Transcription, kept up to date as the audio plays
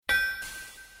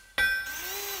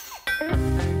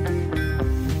Welcome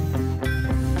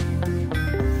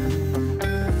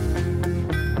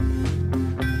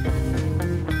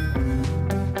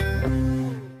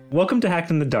to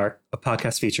Hacked in the Dark, a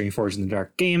podcast featuring Forged in the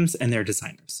Dark games and their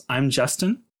designers. I'm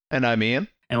Justin. And I'm Ian.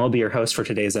 And we'll be your host for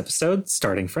today's episode,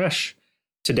 Starting Fresh.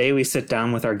 Today we sit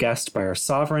down with our guest, Briar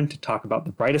Sovereign, to talk about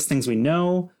the brightest things we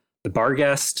know, the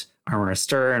Barghest, Armor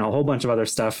Astir, and a whole bunch of other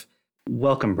stuff.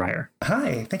 Welcome, Briar.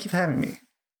 Hi, thank you for having me.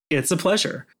 It's a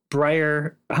pleasure.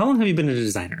 Briar, how long have you been a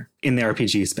designer in the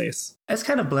RPG space? It's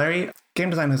kind of blurry. Game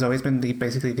design has always been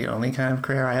basically the only kind of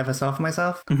career I ever saw for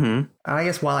myself. Mm-hmm. I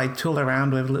guess while I tooled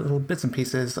around with little bits and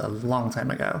pieces a long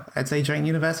time ago, I'd say during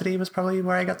university was probably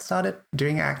where I got started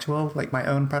doing actual, my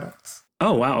own products.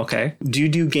 Oh, wow, okay. Do you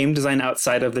do game design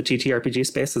outside of the TTRPG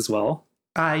space as well?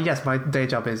 Yes, my day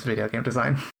job is video game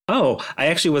design. Oh, I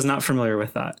actually was not familiar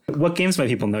with that. What games might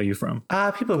people know you from?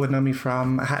 People would know me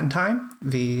from Hat in Time,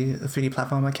 the 3D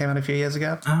platform that came out a few years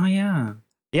ago. Oh, yeah.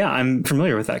 Yeah, I'm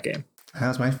familiar with that game. That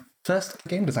was my first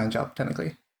game design job,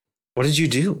 technically. What did you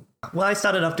do? Well, I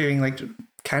started off doing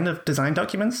kind of design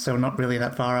documents, so not really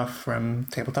that far off from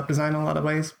tabletop design in a lot of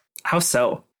ways. How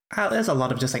so? There's a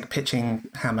lot of just pitching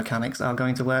how mechanics are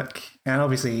going to work, and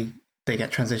obviously they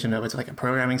get transitioned over to a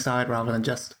programming side rather than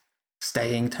just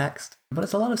staying text. But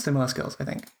it's a lot of similar skills, I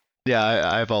think.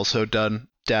 Yeah, I've also done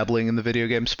dabbling in the video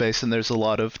game space, and there's a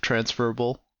lot of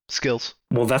transferable skills.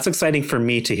 Well, that's exciting for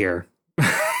me to hear.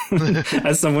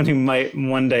 As someone who might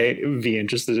one day be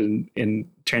interested in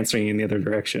transferring in the other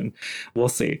direction. We'll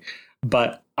see.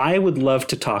 But I would love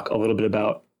to talk a little bit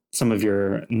about some of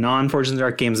your non-Forged in the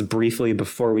Dark games briefly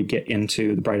before we get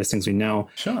into the brightest things we know.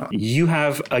 Sure. You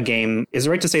have a game, is it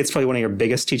right to say it's probably one of your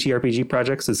biggest TTRPG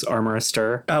projects is Armor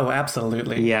Astir? Oh,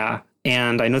 absolutely. Yeah.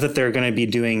 And I know that they're going to be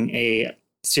doing a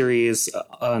series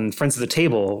on Friends of the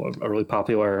Table, a really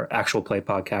popular actual play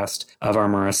podcast of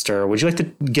Armor Astir. Would you like to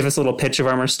give us a little pitch of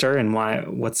Armor Astir and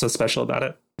what's so special about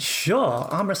it? Sure.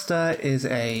 Armor Astir is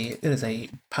a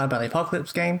powered by the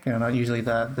apocalypse game. Not usually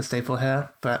the staple here,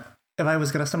 but if I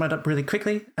was going to sum it up really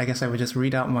quickly, I guess I would just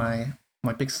read out my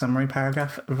big summary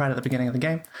paragraph right at the beginning of the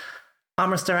game.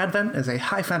 Armor Astir Advent is a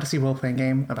high fantasy role-playing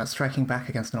game about striking back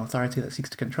against an authority that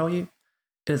seeks to control you.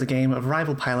 It is a game of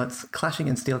rival pilots clashing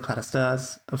in steel-clad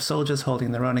Astirs, of soldiers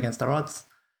holding their own against their odds,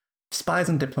 spies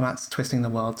and diplomats twisting the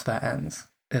world to their ends.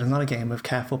 It is not a game of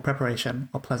careful preparation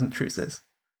or pleasant truces.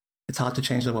 It's hard to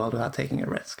change the world without taking a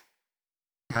risk.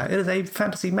 It is a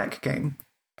fantasy mech game,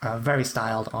 very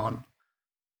styled on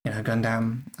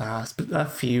Gundam, a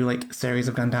few series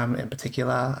of Gundam in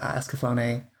particular,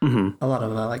 Escaflowne, a lot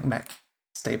of mech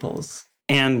staples.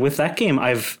 And with that game,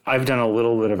 I've done a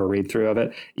little bit of a read through of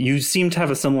it. You seem to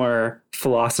have a similar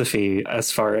philosophy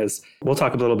as far as, we'll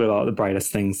talk a little bit about the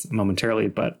brightest things momentarily,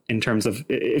 but in terms of,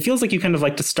 it feels like you kind of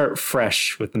like to start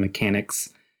fresh with the mechanics,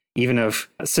 even of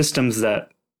systems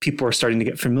that people are starting to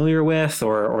get familiar with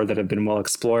or that have been well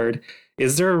explored.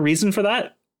 Is there a reason for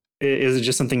that? Is it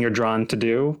just something you're drawn to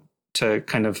do, to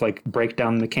kind of break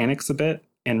down the mechanics a bit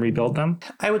and rebuild them?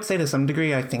 I would say to some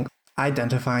degree, I think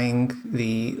identifying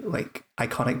the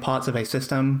iconic parts of a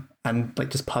system and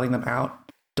just pulling them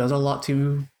out does a lot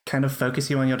to kind of focus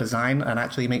you on your design and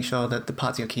actually make sure that the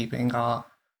parts you're keeping are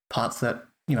parts that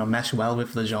mesh well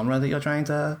with the genre that you're trying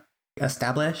to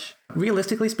establish.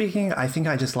 Realistically speaking, I think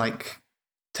I just like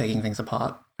taking things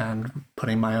apart and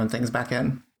putting my own things back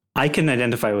in. I can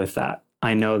identify with that.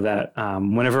 I know that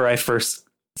whenever I first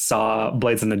saw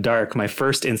Blades in the Dark, my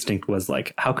first instinct was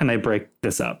how can I break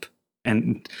this up?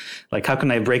 And how can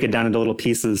I break it down into little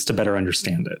pieces to better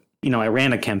understand it? I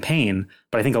ran a campaign,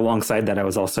 but I think alongside that, I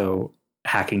was also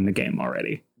hacking the game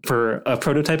already for a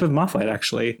prototype of Mothlight,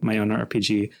 actually, my own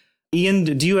RPG. Ian,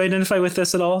 do you identify with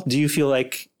this at all? Do you feel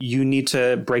like you need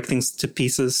to break things to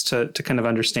pieces to kind of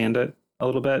understand it a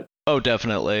little bit? Oh,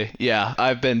 definitely. Yeah,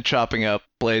 I've been chopping up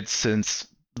Blades since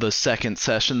the second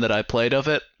session that I played of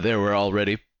it. They were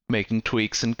already making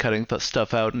tweaks and cutting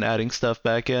stuff out and adding stuff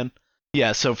back in.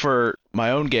 Yeah, so for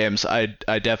my own games, I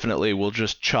definitely will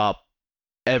just chop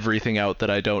everything out that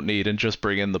I don't need and just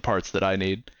bring in the parts that I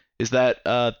need. Is that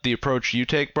the approach you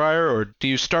take, Briar? Or do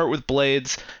you start with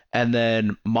Blades and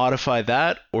then modify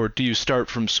that? Or do you start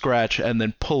from scratch and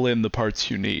then pull in the parts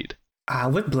you need?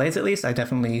 With Blades, at least, I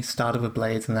definitely started with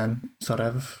Blades and then sort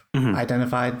of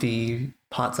identified the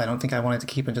parts I don't think I wanted to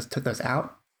keep and just took those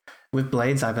out. With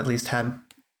Blades, I've at least had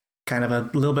kind of a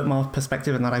little bit more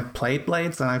perspective in that I've played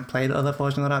Blades than I've played other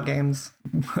Forged in the Dark games.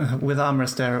 With Armor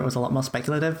Astir, it was a lot more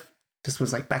speculative. This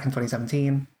was back in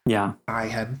 2017. Yeah. I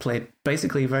had played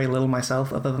basically very little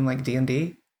myself other than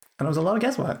D&D, and it was a lot of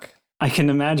guesswork. I can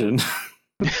imagine.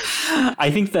 I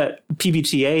think that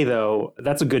PBTA, though,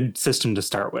 that's a good system to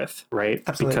start with, right?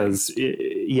 Absolutely. Because,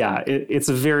 it's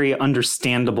a very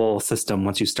understandable system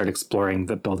once you start exploring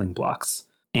the building blocks.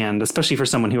 And especially for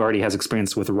someone who already has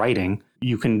experience with writing,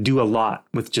 you can do a lot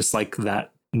with just like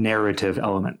that narrative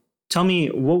element. Tell me,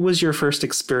 what was your first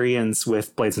experience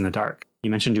with Blades in the Dark? You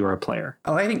mentioned you were a player.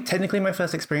 Oh, I think technically my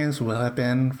first experience will have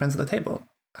been Friends at the Table.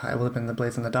 I will have been the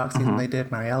Blades in the Dark season they did,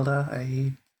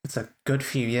 Marielda. It's a good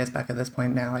few years back at this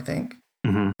point now, I think.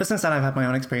 But since then, I've had my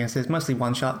own experiences, mostly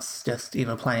one-shots, just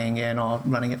either playing in or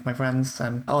running it with my friends.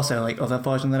 And also, like other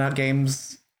Forge in the Dark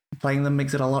games, playing them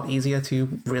makes it a lot easier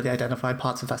to really identify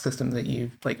parts of that system that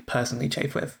you like personally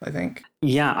chafe with, I think.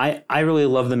 Yeah, I really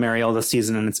love the Marielda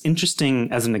season, and it's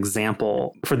interesting as an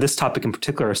example for this topic in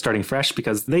particular, starting fresh,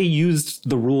 because they used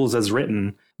the rules as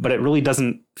written, but it really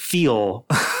doesn't feel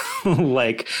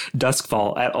like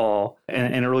Duskfall at all,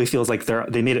 and it really feels like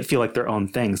they made it feel like their own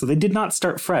thing. So they did not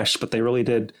start fresh, but they really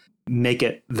did make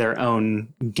it their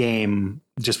own game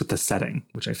just with the setting,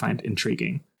 which I find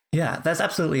intriguing. Yeah, there's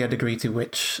absolutely a degree to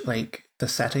which like the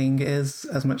setting is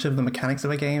as much of the mechanics of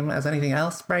a game as anything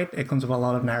else, right? It comes with a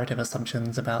lot of narrative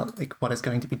assumptions about like what is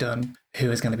going to be done,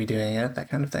 who is going to be doing it, that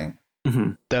kind of thing.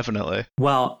 Definitely.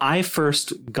 Well, I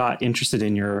first got interested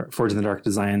in your Forge in the Dark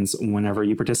designs whenever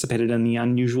you participated in the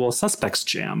Unusual Suspects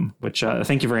Jam, which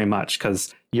thank you very much,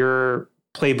 because your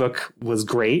playbook was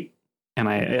great. And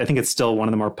I think it's still one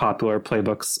of the more popular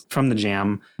playbooks from the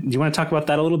Jam. Do you want to talk about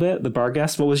that a little bit? The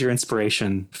Barghest? What was your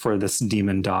inspiration for this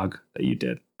demon dog that you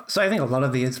did? So I think a lot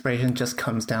of the inspiration just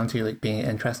comes down to like being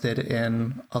interested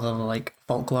in other like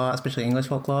folklore, especially English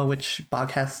folklore, which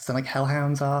Barghests and like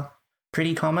hellhounds are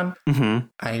pretty common.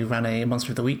 I ran a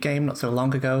Monster of the Week game not so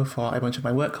long ago for a bunch of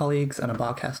my work colleagues, and a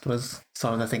Barghest was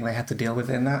sort of the thing they had to deal with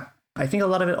in that. I think a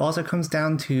lot of it also comes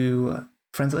down to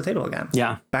Friends at the Table again.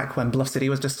 Yeah. Back when Bluff City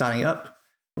was just starting up,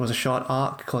 there was a short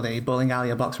arc called A Bowling Alley,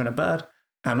 a Boxer, and a Bird.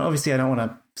 And obviously I don't want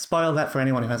to spoil that for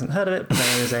anyone who hasn't heard of it, but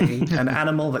there is an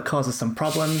animal that causes some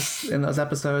problems in those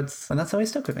episodes, and that's always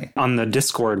stuck with me. On the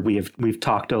Discord, we've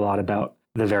talked a lot about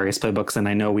the various playbooks, and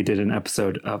I know we did an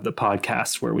episode of the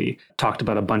podcast where we talked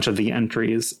about a bunch of the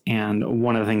entries, and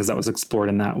one of the things that was explored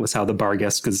in that was how the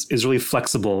Barghest is really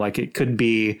flexible. Like it could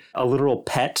be a literal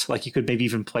pet, like you could maybe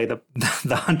even play the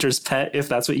hunter's pet if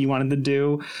that's what you wanted to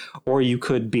do, or you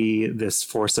could be this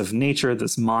force of nature,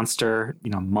 this monster,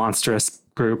 monstrous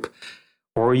group,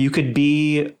 or you could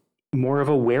be more of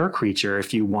a were creature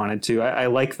if you wanted to. I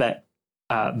like that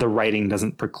the writing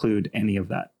doesn't preclude any of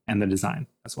that, and the design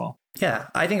as well. Yeah,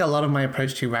 I think a lot of my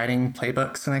approach to writing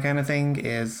playbooks and that kind of thing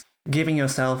is giving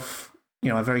yourself,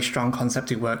 a very strong concept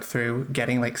to work through,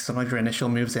 getting like some of your initial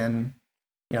moves in,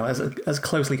 as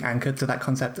closely anchored to that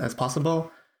concept as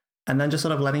possible, and then just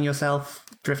sort of letting yourself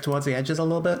drift towards the edges a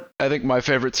little bit. I think my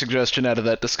favorite suggestion out of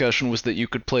that discussion was that you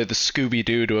could play the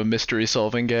Scooby-Doo to a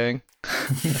mystery-solving gang,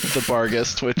 the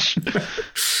Barghest, which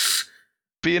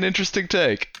be an interesting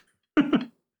take.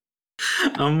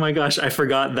 Oh my gosh, I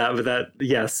forgot that, but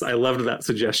yes, I loved that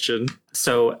suggestion.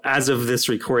 So as of this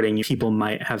recording, people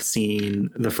might have seen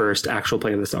the first actual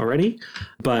play of this already,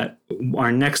 but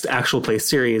our next actual play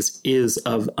series is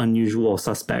of Unusual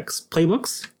Suspects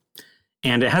playbooks,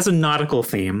 and it has a nautical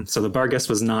theme. So the Barghest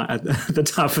was not at the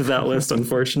top of that list,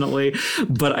 unfortunately,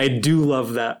 but I do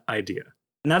love that idea.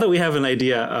 Now that we have an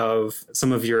idea of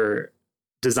some of your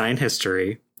design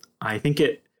history, I think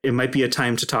it might be a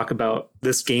time to talk about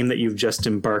this game that you've just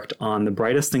embarked on, The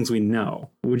Brightest Things We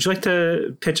Know. Would you like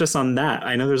to pitch us on that?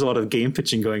 I know there's a lot of game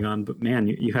pitching going on, but man,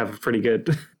 you have a pretty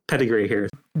good pedigree here.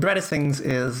 Brightest Things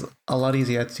is a lot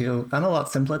easier to, and a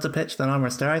lot simpler to pitch than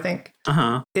Armor Star, I think.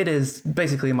 It is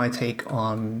basically my take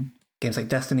on games like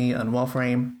Destiny and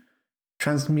Warframe,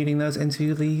 transmuting those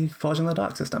into the Forge in the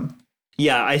Dark system.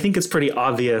 Yeah, I think it's pretty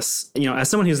obvious, as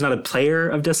someone who's not a player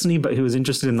of Destiny, but who is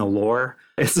interested in the lore,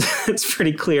 it's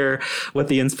pretty clear what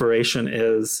the inspiration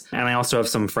is. And I also have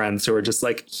some friends who are just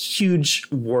like huge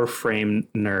Warframe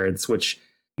nerds, which,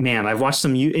 man, I've watched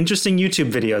some interesting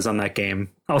YouTube videos on that game.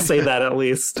 I'll say that at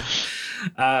least.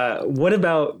 What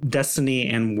about Destiny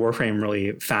and Warframe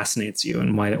really fascinates you?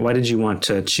 And why did you want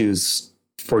to choose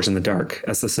Forge in the Dark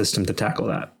as the system to tackle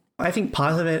that? I think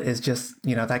part of it is just,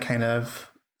 that kind of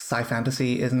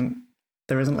sci-fantasy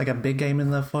there isn't like a big game in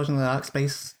the Forge in the Dark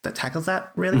space that tackles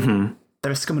that, really.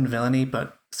 There is Scum and Villainy,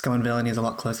 but Scum and Villainy is a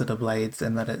lot closer to Blades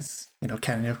in that it's,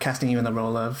 kind of casting you in the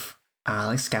role of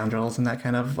like scoundrels and that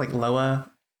kind of like lower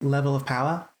level of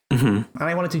power. And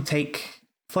I wanted to take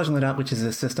Forge in the Dark, which is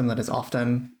a system that is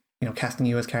often, casting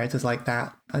you as characters like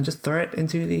that, and just throw it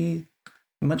into the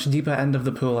much deeper end of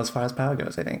the pool as far as power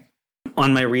goes, I think.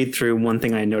 On my read through, one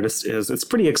thing I noticed is it's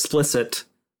pretty explicit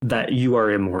that you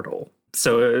are immortal.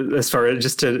 So as far as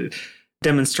just to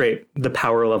demonstrate the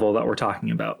power level that we're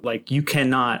talking about, like you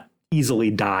cannot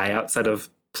easily die outside of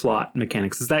plot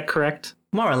mechanics. Is that correct?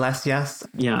 More or less, yes.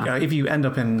 Yeah. If you end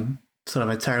up in sort of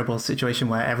a terrible situation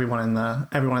where everyone in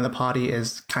the party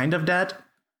is kind of dead,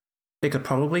 it could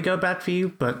probably go bad for you,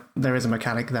 but there is a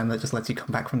mechanic then that just lets you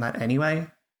come back from that anyway.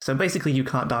 So basically you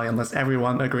can't die unless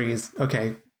everyone agrees,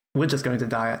 okay, we're just going to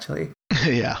die actually.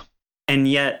 Yeah. And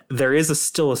yet there is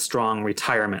still a strong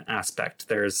retirement aspect.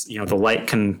 There's, the light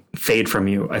can fade from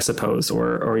you, I suppose,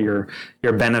 or your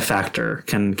benefactor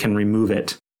can remove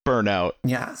it. Burnout.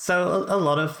 Yeah, so a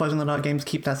lot of Forged in the Dark games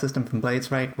keep that system from Blades,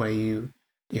 right? Where you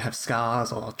have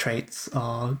scars or traits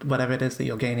or whatever it is that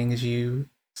you're gaining as you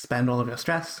spend all of your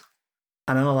stress.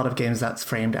 And in a lot of games that's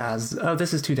framed as, oh,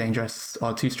 this is too dangerous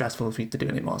or too stressful for you to do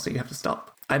anymore, so you have to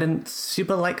stop. I didn't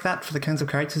super like that for the kinds of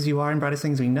characters you are in Brightest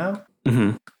Things We Know.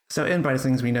 Mm-hmm. So in Brightest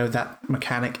Things We Know, that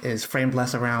mechanic is framed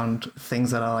less around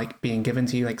things that are like being given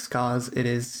to you, like scars. It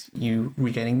is you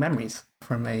regaining memories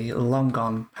from a long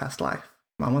gone past life.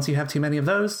 And once you have too many of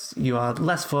those, you are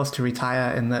less forced to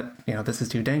retire in that, this is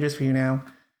too dangerous for you now.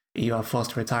 You are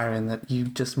forced to retire in that you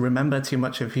just remember too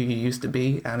much of who you used to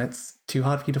be, and it's too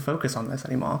hard for you to focus on this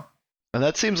anymore. And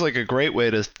that seems like a great way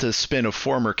to spin a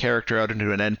former character out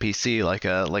into an NPC, like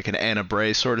an Anna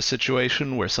Bray sort of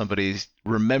situation, where somebody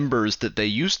remembers that they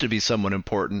used to be someone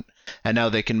important, and now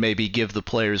they can maybe give the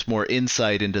players more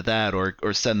insight into that, or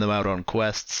send them out on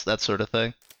quests, that sort of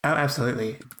thing. Oh,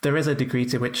 absolutely. There is a degree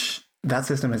to which that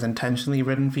system is intentionally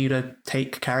written for you to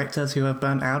take characters who have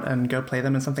burnt out and go play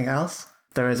them in something else.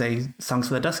 There is a Songs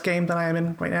for the Dusk game that I am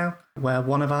in right now, where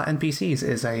one of our NPCs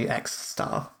is a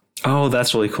ex-star. Oh,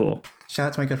 that's really cool. Shout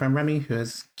out to my good friend Remy, who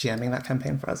is GMing that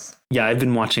campaign for us. Yeah, I've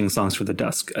been watching Songs for the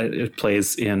Dusk. It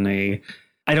plays in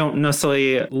I don't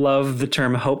necessarily love the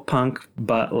term hope punk,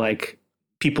 but like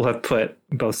people have put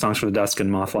both Songs for the Dusk and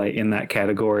Mothlight in that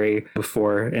category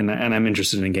before, and I'm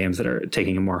interested in games that are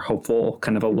taking a more hopeful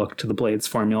kind of a look to the Blades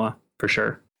formula, for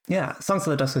sure. Yeah, Songs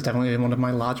for the Dusk has definitely been one of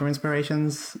my larger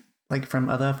inspirations, like from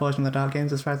other Forged in the Dark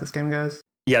games as far as this game goes.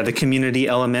 Yeah, the community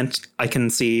element, I can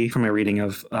see from my reading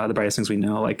of The Brightest Things We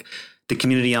Know, like the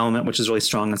community element, which is really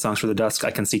strong in Songs for the Dusk,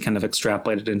 I can see kind of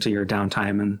extrapolated into your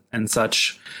downtime and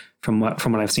such from what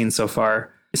I've seen so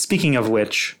far. Speaking of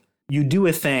which, you do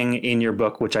a thing in your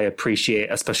book, which I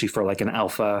appreciate, especially for like an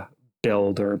alpha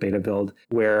build or a beta build,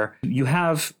 where you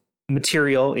have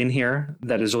material in here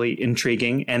that is really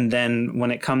intriguing. And then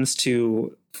when it comes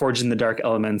to Forged in the Dark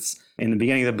elements, in the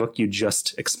beginning of the book, you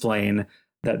just explain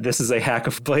that this is a hack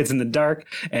of Blades in the Dark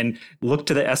and look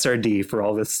to the SRD for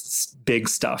all this big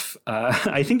stuff.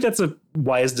 I think that's a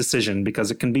wise decision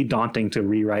because it can be daunting to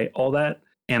rewrite all that.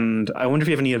 And I wonder if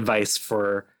you have any advice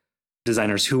for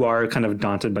designers who are kind of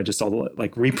daunted by just all the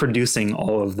like reproducing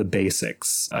all of the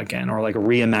basics again, or like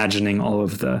reimagining all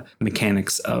of the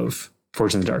mechanics of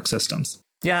Forged in the Dark systems.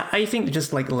 Yeah, I think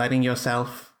just like letting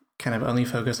yourself kind of only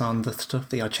focus on the stuff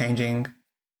that you're changing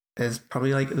is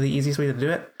probably like the easiest way to do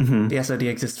it. Mm-hmm. The SRD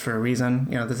exists for a reason.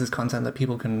 This is content that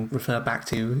people can refer back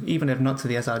to, even if not to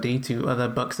the SRD, to other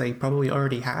books they probably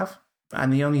already have.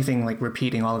 And the only thing like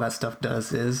repeating all of that stuff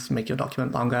does is make your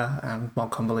document longer and more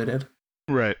convoluted.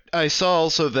 Right. I saw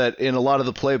also that in a lot of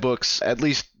the playbooks, at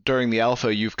least during the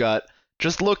alpha, you've got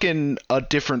just look in a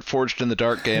different Forged in the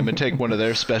Dark game and take one of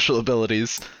their special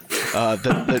abilities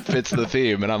that fits the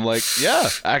theme. And I'm like, yeah,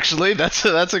 actually, that's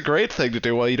a great thing to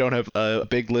do while you don't have a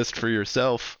big list for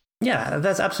yourself. Yeah,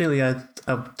 there's absolutely a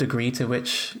degree to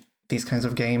which these kinds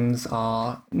of games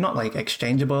are not like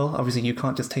exchangeable. Obviously, you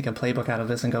can't just take a playbook out of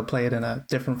this and go play it in a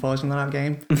different Forged in the Dark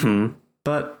game. Mm-hmm.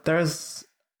 But there's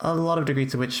a lot of degree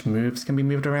to which moves can be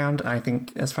moved around. I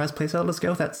think as far as placeholders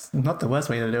go, that's not the worst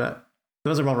way to do it.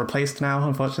 Those are all replaced now,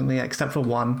 unfortunately, except for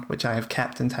one, which I have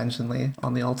kept intentionally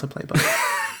on the Altar playbook.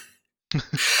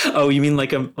 Oh, you mean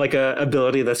like a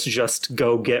ability that's just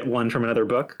go get one from another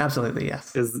book? Absolutely,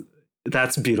 yes.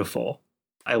 That's beautiful.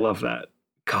 I love that.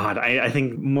 God, I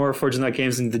think more Forged in the Dark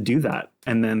games need to do that,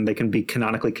 and then they can be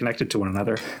canonically connected to one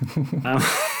another.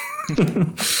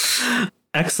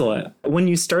 Excellent. When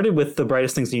you started with The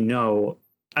Brightest Things You Know,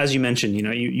 as you mentioned,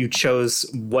 you chose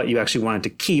what you actually wanted to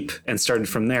keep and started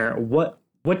from there. What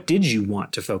did you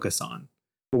want to focus on?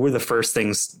 What were the first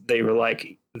things that you were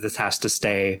like, this has to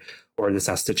stay or this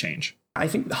has to change? I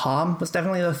think harm was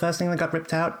definitely the first thing that got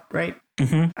ripped out, right?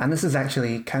 Mm-hmm. And this is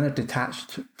actually kind of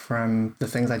detached from the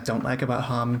things I don't like about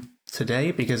harm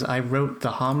today, because I wrote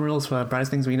the harm rules for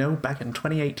Brightest Things We Know back in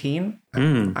 2018.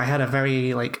 I had a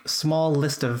very small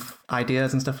list of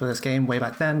ideas and stuff for this game way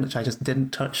back then, which I just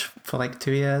didn't touch for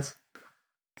 2 years.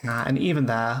 And even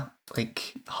there,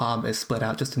 like, harm is split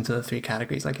out just into the 3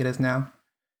 categories like it is now,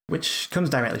 which comes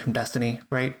directly from Destiny,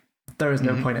 right? There is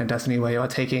no point in Destiny where you are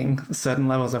taking certain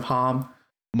levels of harm.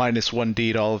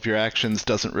 -1d to all of your actions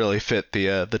doesn't really fit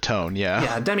the tone, yeah.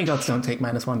 Yeah, demigods don't take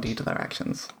 -1d to their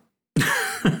actions.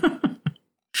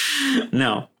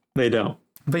 No, they don't.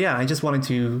 But yeah, I just wanted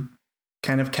to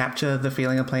kind of capture the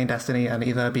feeling of playing Destiny and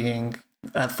either being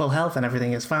at full health and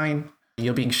everything is fine,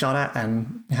 you're being shot at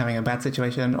and having a bad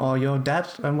situation, or you're dead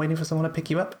and waiting for someone to pick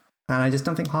you up. And I just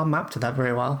don't think harm mapped to that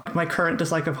very well. My current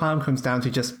dislike of harm comes down to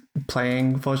just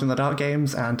playing Forged in the Dark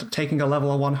games and taking a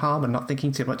level of 1 harm and not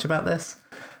thinking too much about this.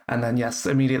 And then, yes,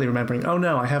 immediately remembering, oh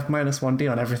no, I have -1d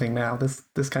on everything now.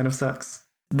 This kind of sucks.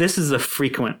 This is a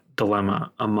frequent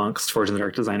dilemma amongst Forged in the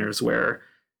Dark designers where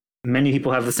many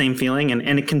people have the same feeling,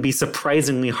 and it can be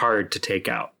surprisingly hard to take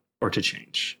out or to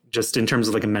change, just in terms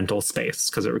of like a mental space,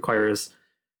 because it requires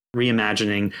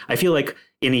reimagining. I feel like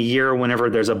in a year, whenever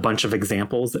there's a bunch of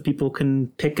examples that people can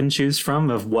pick and choose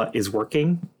from of what is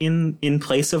working in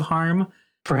place of harm,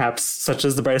 perhaps such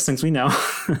as The Brightest Things We Know,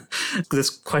 this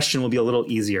question will be a little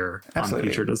easier Absolutely.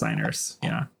 on future designers.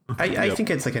 Yeah. I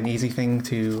think it's like an easy thing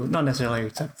to, not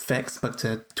necessarily to fix, but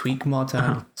to tweak more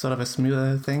to sort of a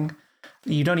smoother thing.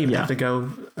 You don't even have to go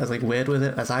as like weird with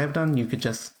it as I have done. You could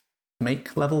just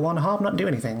make level 1 harm not do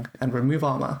anything and remove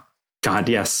armor. God,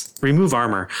 yes. Remove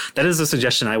armor. That is a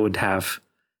suggestion I would have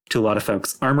to a lot of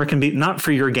folks. Armor can be, not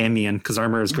for your game, Ian, because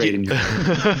armor is great in your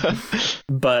game,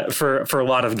 but for a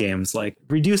lot of games, like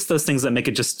reduce those things that make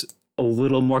it just a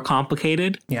little more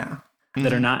complicated. Yeah.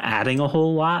 That are not adding a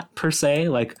whole lot per se.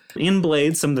 Like in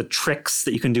Blade, some of the tricks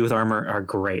that you can do with armor are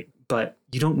great, but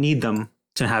you don't need them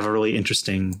to have a really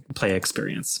interesting play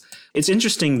experience. It's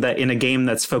interesting that in a game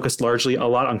that's focused largely a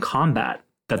lot on combat,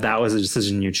 that was a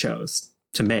decision you chose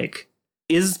to make.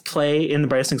 Is play in The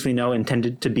Brightest Things We Know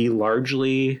intended to be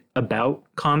largely about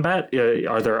combat?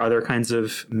 Are there other kinds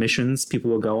of missions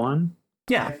people will go on?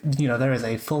 Yeah, there is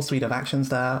a full suite of actions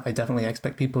there. I definitely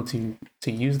expect people to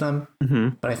use them.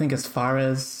 But I think as far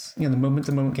as the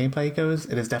moment-to-moment gameplay goes,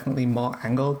 it is definitely more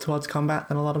angled towards combat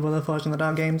than a lot of other Forged in the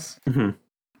Dark games.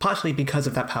 Partially because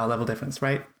of that power level difference,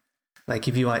 right? Like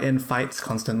if you are in fights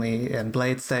constantly in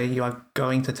Blade, say, you are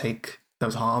going to take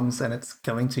those harms and it's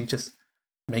going to just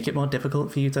make it more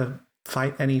difficult for you to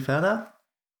fight any further.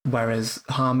 Whereas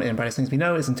harm in Brightest Things We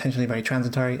Know is intentionally very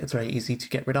transitory. It's very easy to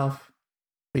get rid of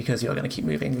because you're going to keep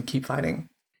moving and keep fighting.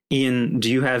 Ian, do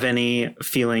you have any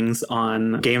feelings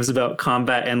on games about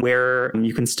combat and where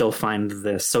you can still find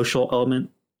the social element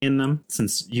in them,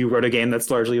 since you wrote a game that's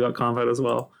largely about combat as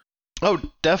well? Oh,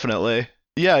 definitely.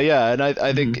 Yeah, and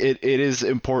I think it is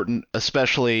important,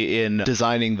 especially in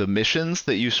designing the missions,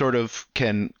 that you sort of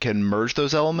can merge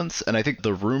those elements. And I think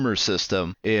the rumor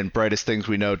system in Brightest Things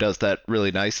We Know does that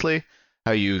really nicely.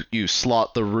 How you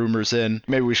slot the rumors in.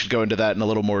 Maybe we should go into that in a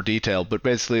little more detail, but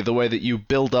basically the way that you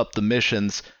build up the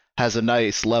missions has a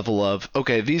nice level of,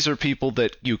 okay, these are people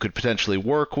that you could potentially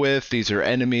work with, these are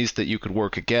enemies that you could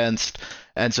work against,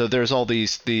 and so there's all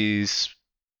these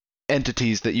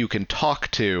entities that you can talk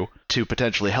to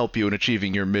potentially help you in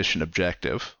achieving your mission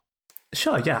objective.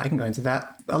 Sure, yeah, I can go into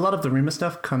that. A lot of the rumor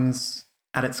stuff comes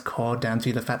at its core down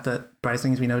to the fact that Brightest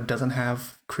Things We Know doesn't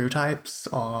have crew types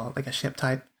or like a ship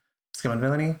type, skill and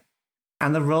villainy.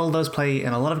 And the role those play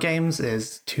in a lot of games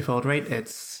is twofold, right?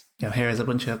 It's, here is a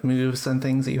bunch of moves and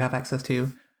things that you have access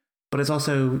to, but it's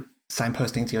also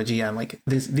signposting to your GM, like,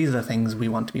 these are the things we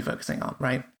want to be focusing on,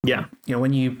 right? Yeah.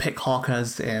 When you pick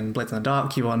Hawkers in Blades in the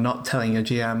Dark, you are not telling your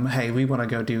GM, hey, we want to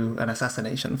go do an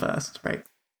assassination first, right?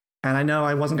 And I know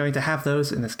I wasn't going to have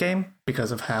those in this game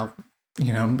because of how,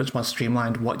 much more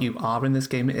streamlined what you are in this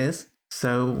game is.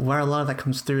 So where a lot of that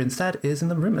comes through instead is in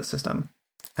the rumor system.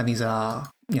 And these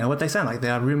are, what they sound like. They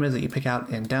are rumors that you pick out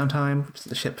in downtime, which is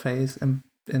the ship phase in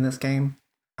this game.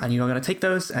 And you're going to take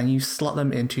those and you slot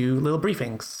them into little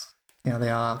briefings.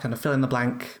 They are kind of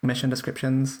fill-in-the-blank mission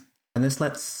descriptions. And this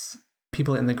lets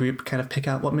people in the group kind of pick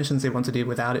out what missions they want to do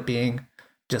without it being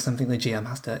just something the GM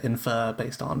has to infer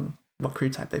based on what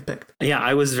crew type they've picked. Yeah,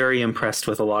 I was very impressed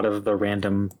with a lot of the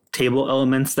random table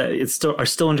elements that are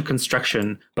still under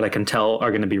construction, but I can tell are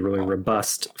going to be really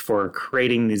robust for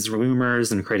creating these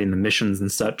rumors and creating the missions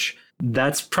and such.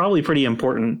 That's probably pretty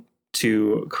important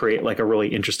to create like a really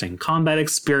interesting combat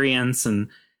experience and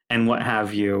what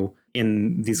have you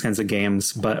in these kinds of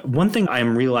games. But one thing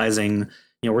I'm realizing,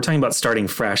 we're talking about starting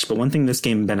fresh, but one thing this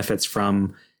game benefits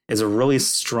from is a really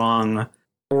strong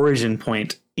origin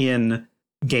point in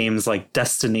games like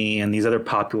Destiny and these other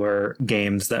popular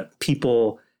games that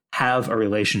people have a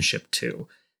relationship to.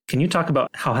 Can you talk about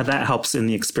how that helps in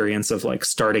the experience of like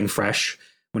starting fresh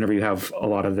whenever you have a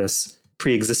lot of this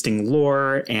pre-existing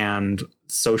lore and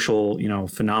social,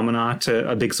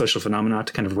 a big social phenomena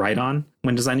to kind of write on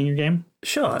when designing your game?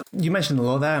 Sure. You mentioned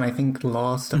lore there, and I think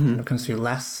lore stuff kind of comes through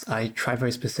less. I try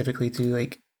very specifically to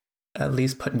at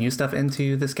least put new stuff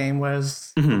into this game,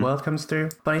 whereas the world comes through.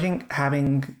 But I think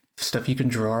having stuff you can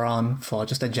draw on for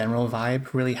just a general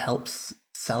vibe really helps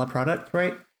sell a product,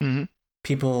 right? Mm-hmm.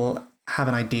 People have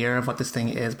an idea of what this thing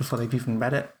is before they've even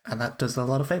read it, and that does a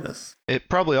lot of favors. It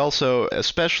probably also,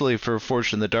 especially for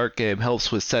Forged in the Dark game,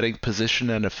 helps with setting position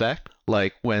and effect.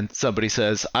 Like when somebody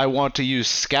says, I want to use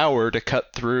Scour to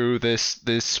cut through this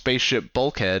spaceship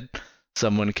bulkhead,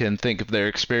 someone can think of their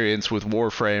experience with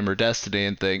Warframe or Destiny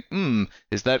and think,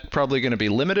 is that probably going to be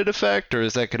limited effect, or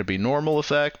is that going to be normal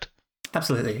effect?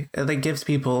 Absolutely. It gives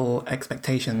people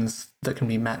expectations that can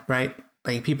be met, right?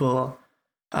 Like, people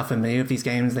are familiar with these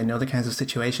games, they know the kinds of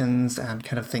situations and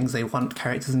kind of things they want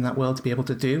characters in that world to be able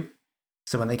to do.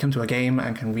 So when they come to a game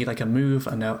and can read a move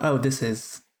and know, oh, this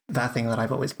is that thing that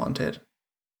I've always wanted,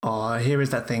 or here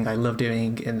is that thing I love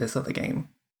doing in this other game.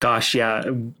 Gosh, yeah.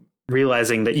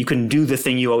 Realizing that you can do the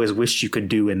thing you always wished you could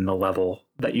do in the level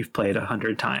that you've played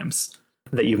 100 times,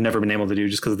 that you've never been able to do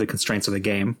just because of the constraints of the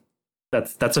game.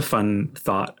 That's a fun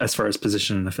thought as far as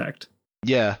position and effect.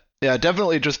 Yeah,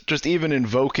 definitely. Just even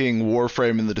invoking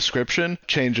Warframe in the description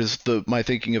changes my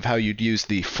thinking of how you'd use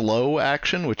the flow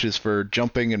action, which is for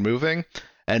jumping and moving.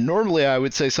 And normally I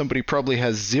would say somebody probably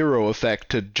has zero effect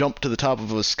to jump to the top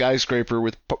of a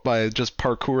skyscraper by just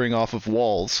parkouring off of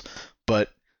walls. But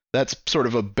that's sort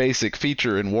of a basic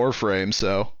feature in Warframe,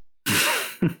 so...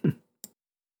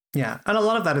 Yeah, and a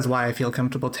lot of that is why I feel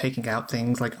comfortable taking out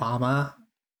things like armor,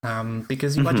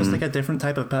 because you are just a different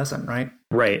type of person, right?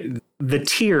 Right. The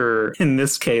tier in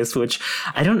this case, which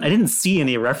I didn't see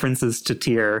any references to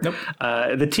tier. Nope.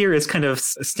 The tier is kind of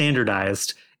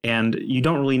standardized, and you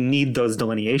don't really need those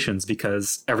delineations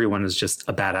because everyone is just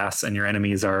a badass and your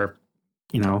enemies are,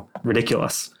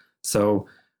 ridiculous. So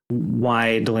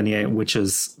why delineate which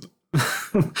is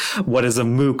what is a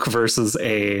mook versus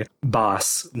a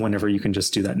boss whenever you can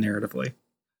just do that narratively?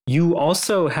 You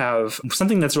also have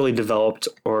something that's really developed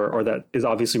or that is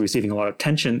obviously receiving a lot of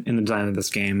attention in the design of this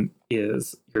game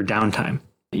is your downtime.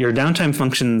 Your downtime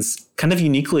functions kind of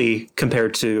uniquely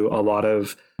compared to a lot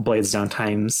of Blade's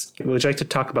downtimes. Would you like to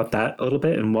talk about that a little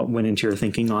bit and what went into your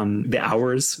thinking on the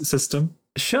hours system?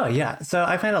 Sure, yeah. So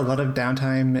I find a lot of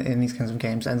downtime in these kinds of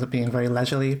games ends up being very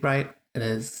leisurely, right? It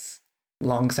is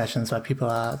long sessions where people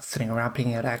are sitting around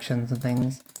picking out actions and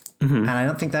things. And I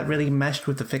don't think that really meshed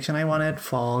with the fiction I wanted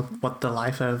for what the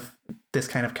life of this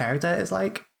kind of character is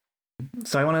like.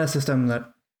 So I wanted a system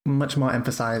that much more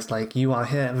emphasized, you are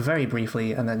here very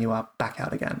briefly and then you are back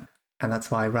out again. And that's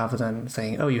why rather than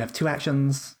saying, oh, you have 2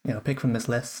 actions, pick from this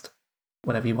list,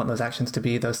 whatever you want those actions to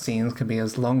be, those scenes can be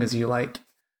as long as you like.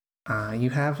 You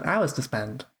have hours to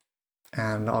spend.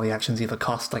 And all the actions either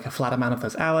cost a flat amount of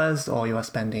those hours or you are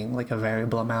spending a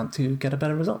variable amount to get a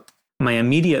better result. My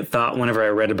immediate thought whenever I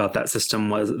read about that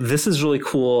system was, this is really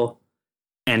cool,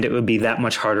 and it would be that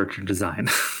much harder to design.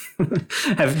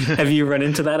 Have you run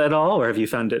into that at all, or have you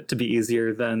found it to be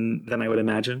easier than I would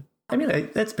imagine? I mean,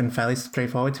 it's been fairly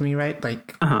straightforward to me, right?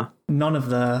 None of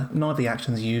the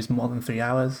actions use more than 3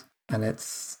 hours, and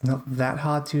it's not that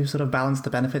hard to sort of balance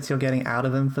the benefits you're getting out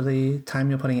of them for the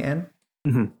time you're putting it in.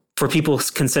 Mm-hmm. For people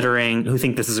who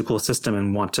think this is a cool system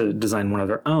and want to design one of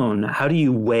their own, how do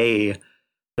you weigh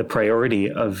the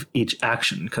priority of each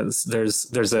action? Because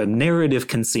there's a narrative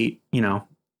conceit,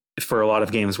 for a lot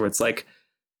of games where it's an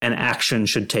action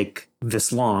should take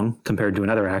this long compared to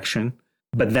another action.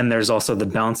 But then there's also the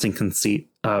balancing conceit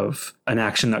of an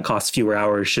action that costs fewer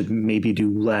hours should maybe do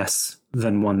less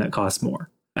than one that costs more.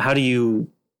 How do you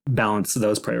balance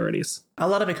those priorities? A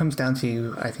lot of it comes down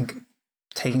to, I think,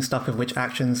 taking stock of which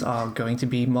actions are going to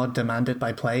be more demanded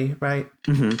by play, right?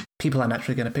 Mm-hmm. People are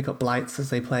naturally going to pick up blights as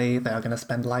they play. They are going to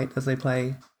spend light as they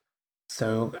play.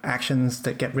 So actions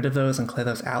that get rid of those and clear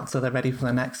those out so they're ready for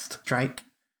the next strike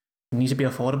need to be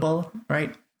affordable,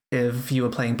 right? If you were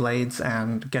playing Blades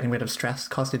and getting rid of stress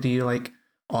costed you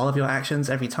all of your actions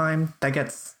every time, that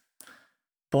gets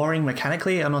boring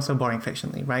mechanically and also boring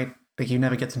fictionally, right? You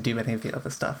never get to do any of the other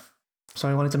stuff. So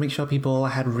I wanted to make sure people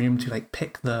had room to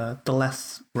pick the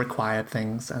less required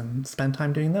things and spend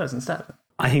time doing those instead.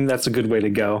 I think that's a good way to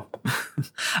go.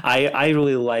 I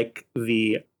really like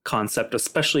the concept,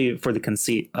 especially for the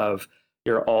conceit of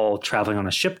you're all traveling on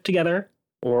a ship together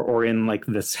or in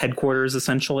this headquarters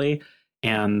essentially.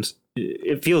 And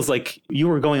it feels like you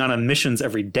were going on missions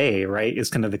every day, right? Is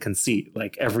kind of the conceit.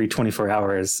 Every 24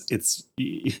 hours, it's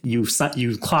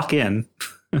you clock in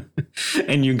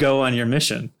and you go on your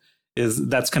mission.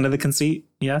 That's kind of the conceit?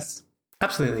 Yes.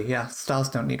 Absolutely, yeah. Stars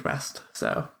don't need rest,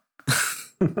 so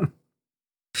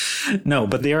No,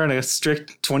 but they are on a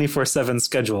strict 24/7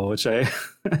 schedule, which I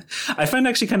I find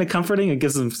actually kind of comforting. It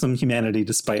gives them some humanity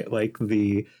despite like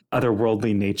the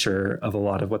otherworldly nature of a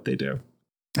lot of what they do.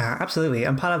 absolutely.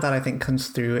 And part of that, I think, comes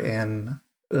through in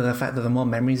the fact that the more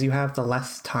memories you have, the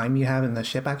less time you have in the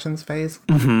ship actions phase,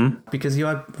 because you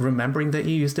are remembering that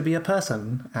you used to be a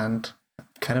person, and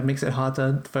kind of makes it hard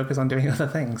to focus on doing other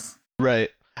things. Right.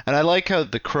 And I like how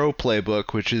the Crow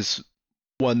playbook, which is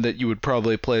one that you would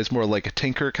probably play as more like a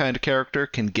tinker kind of character,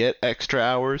 can get extra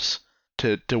hours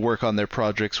to work on their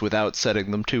projects without setting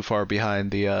them too far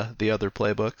behind the other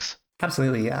playbooks.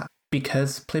 Absolutely, yeah.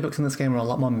 Because playbooks in this game are a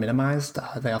lot more minimized.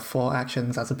 They are 4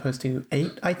 actions as opposed to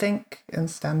 8, I think, in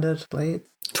standard Blades.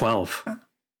 12.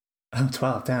 Oh,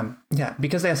 12, damn. Yeah,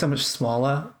 because they are so much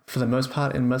smaller, for the most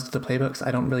part, in most of the playbooks,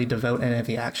 I don't really devote any of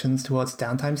the actions towards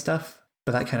downtime stuff.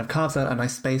 But that kind of carves out a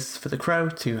nice space for the Crow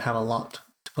to have a lot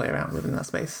to play around with in that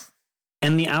space.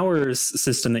 And the hours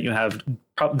system that you have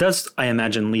does, I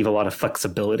imagine, leave a lot of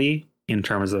flexibility in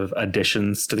terms of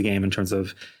additions to the game, in terms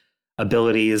of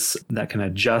abilities that can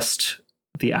adjust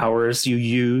the hours you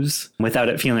use without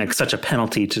it feeling like such a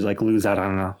penalty to like lose out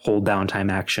on a whole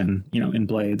downtime action, in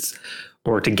Blades,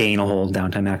 or to gain a whole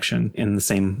downtime action in the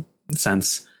same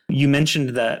sense. You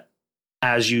mentioned that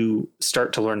as you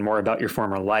start to learn more about your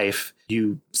former life,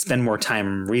 you spend more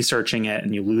time researching it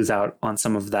and you lose out on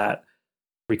some of that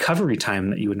recovery time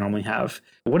that you would normally have.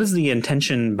 What is the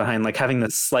intention behind like having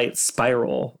this slight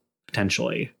spiral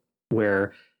potentially,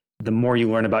 where the more you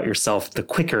learn about yourself, the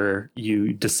quicker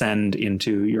you descend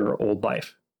into your old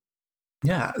life?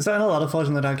 Yeah, so in a lot of Forge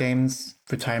in the Dark games,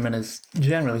 retirement is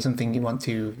generally something you want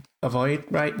to avoid,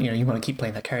 right? You want to keep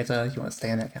playing that character, you want to stay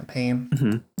in that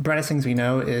campaign. Brightest Things We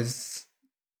Know is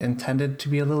intended to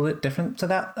be a little bit different to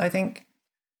that, I think.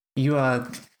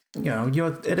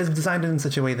 It is designed in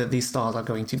such a way that these stars are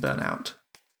going to burn out.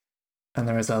 And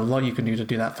there is a lot you can do to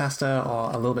do that faster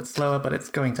or a little bit slower, but it's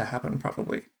going to happen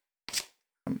probably.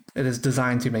 It is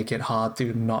designed to make it hard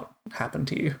to not happen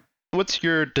to you. What's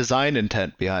your design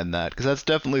intent behind that? Because that's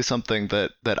definitely something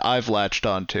that I've latched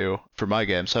onto for my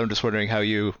game. So I'm just wondering how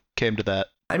you came to that.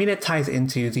 I mean, it ties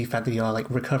into the fact that you are like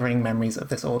recovering memories of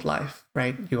this old life,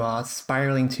 right? You are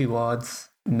spiraling towards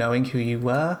knowing who you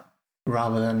were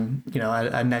rather than,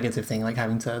 a negative thing like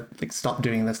having to like stop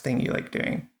doing this thing you like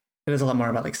doing. It is a lot more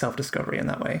about like self-discovery in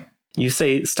that way. You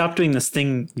say, stop doing this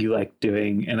thing you like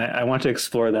doing. And I want to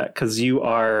explore that because you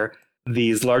are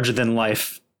these larger than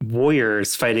life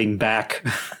warriors fighting back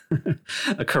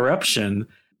a corruption.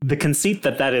 The conceit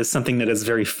that is something that is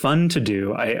very fun to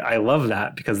do. I love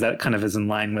that because that kind of is in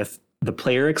line with the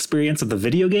player experience of the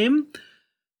video game,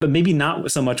 but maybe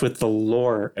not so much with the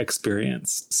lore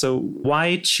experience. So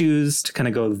why choose to kind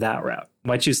of go that route?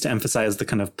 Why choose to emphasize the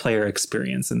kind of player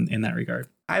experience in that regard?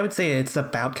 I would say it's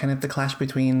about kind of the clash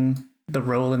between the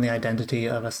role and the identity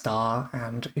of a star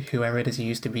and whoever it is you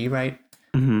used to be, right?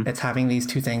 It's having these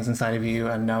two things inside of you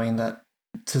and knowing that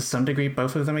to some degree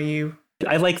both of them are you.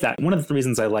 I like that. One of the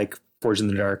reasons I like Forge in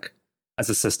the Dark as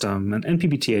a system and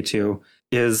PBTA too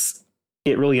is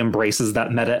it really embraces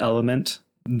that meta element.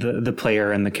 The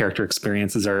player and the character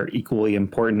experiences are equally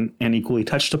important and equally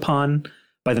touched upon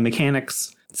by the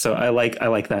mechanics. So I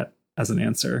like that as an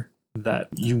answer, that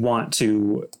you want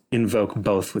to invoke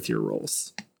both with your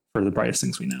roles for the Brightest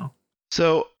Things We Know.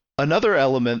 So another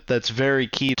element that's very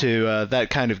key to that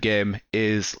kind of game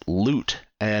is loot.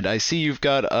 And I see you've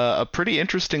got a pretty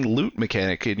interesting loot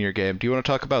mechanic in your game. Do you want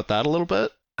to talk about that a little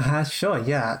bit? Sure,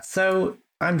 yeah. So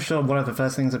I'm sure one of the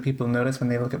first things that people notice when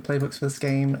they look at playbooks for this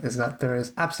game is that there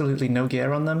is absolutely no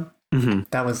gear on them.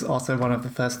 That was also one of the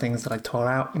first things that I tore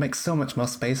out. It makes so much more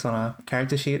space on a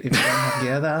character sheet if you don't have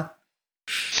gear there.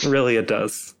 Really, it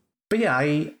does. But yeah,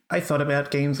 I thought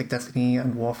about games like Destiny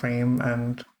and Warframe,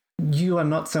 and you are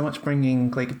not so much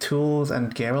bringing like tools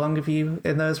and gear along with you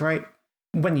in those, right?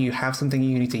 When you have something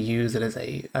you need to use, it is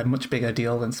a much bigger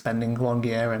deal than spending one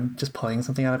gear and just pulling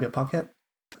something out of your pocket.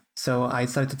 So I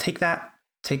decided to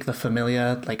take the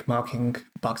familiar like marking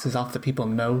boxes off that people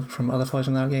know from other Forge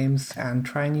in the Dark games and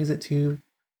try and use it to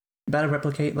better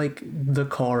replicate like the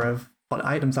core of what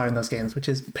items are in those games, which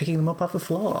is picking them up off the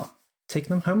floor, taking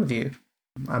them home with you.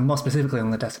 And more specifically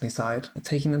on the Destiny side,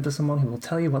 taking them to someone who will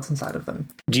tell you what's inside of them.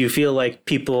 Do you feel like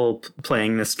people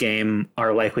playing this game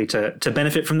are likely to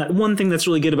benefit from that? One thing that's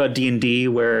really good about D&D,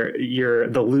 where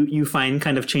the loot you find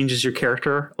kind of changes your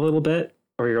character a little bit,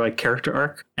 or your like character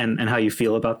arc and how you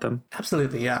feel about them?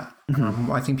 Absolutely, yeah.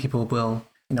 I think people will,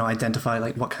 identify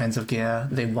like what kinds of gear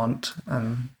they want,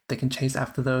 and they can chase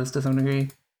after those to some degree.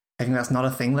 I think that's not a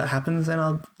thing that happens in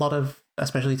a lot of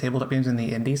especially tabletop games in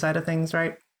the indie side of things,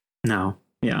 right? No.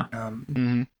 Yeah.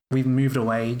 We've moved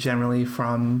away generally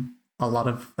from a lot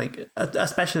of like,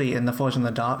 especially in the Forge in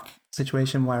the Dark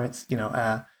situation where it's,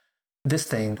 this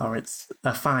thing or it's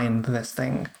a find this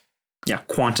thing. Yeah.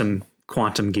 Quantum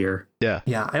gear. Yeah.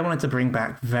 Yeah. I wanted to bring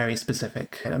back very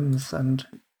specific items and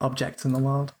objects in the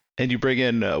world. And you bring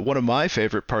in one of my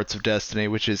favorite parts of Destiny,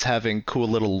 which is having cool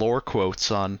little lore quotes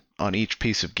on each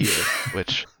piece of gear,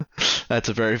 which that's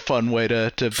a very fun way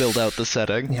to build out the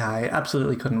setting. Yeah, I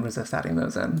absolutely couldn't resist adding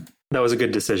those in. That was a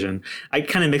good decision. It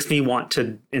kind of makes me want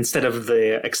to, instead of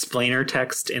the explainer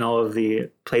text in all of the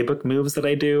playbook moves that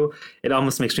I do, it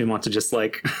almost makes me want to just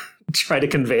like try to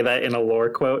convey that in a lore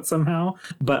quote somehow.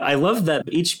 But I love that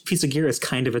each piece of gear is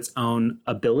kind of its own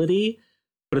ability,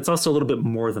 but it's also a little bit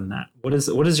more than that. What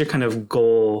is your kind of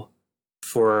goal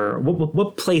for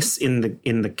what place in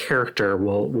the character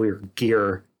will your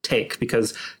gear take?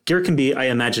 Because gear can be, I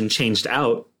imagine, changed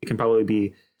out. It can probably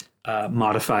be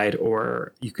modified,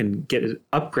 or you can get it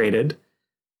upgraded.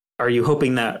 Are you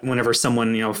hoping that whenever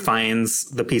someone finds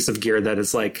the piece of gear that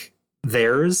is like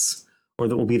theirs, or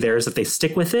that will be theirs if they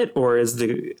stick with it, or is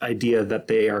the idea that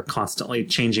they are constantly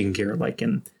changing gear like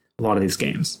in a lot of these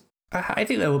games? I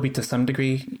think there will be to some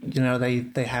degree.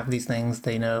 They have these things.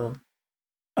 They know,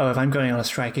 if I'm going on a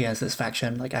strike against this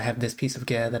faction, like I have this piece of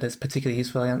gear that is particularly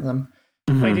useful against them.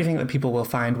 Mm-hmm. I do think that people will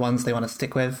find ones they want to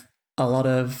stick with. A lot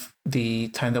of the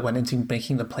time that went into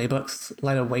making the playbooks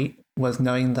lighter weight was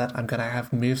knowing that I'm going to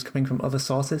have moves coming from other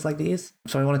sources like these.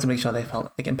 So I wanted to make sure they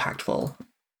felt like impactful.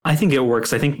 I think it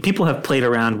works. I think people have played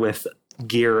around with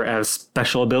gear as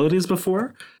special abilities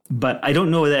before, but I don't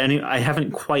know that I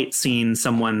haven't quite seen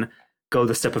someone go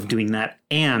the step of doing that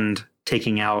and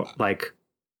taking out like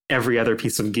every other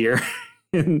piece of gear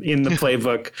in the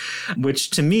playbook, which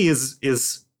to me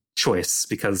is choice,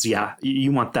 because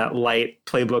you want that light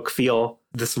playbook feel.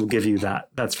 This will give you that.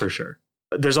 That's for sure.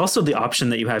 There's also the option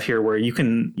that you have here where you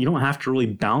don't have to really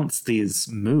bounce these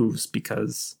moves,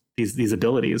 because these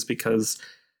abilities, because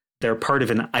they're part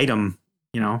of an item,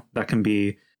 that can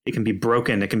be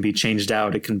broken. It can be changed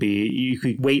out. It can be, you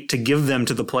could wait to give them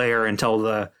to the player until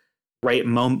the right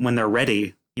moment when they're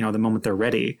ready, the moment they're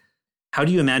ready. How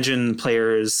do you imagine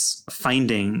players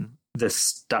finding this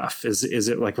stuff? Is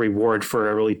it like reward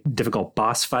for a really difficult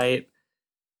boss fight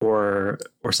or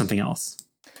something else?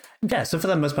 Yeah, so for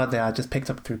the most part, they are just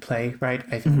picked up through play, right?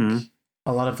 I think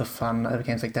a lot of the fun of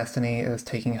games like Destiny is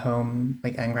taking home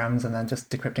like engrams and then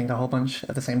just decrypting a whole bunch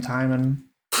at the same time and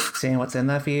seeing what's in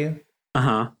there for you.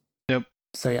 Yep.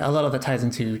 So yeah, a lot of it ties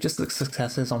into just the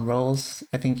successes on rolls.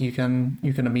 I think you can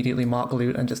immediately mark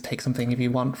loot and just take something if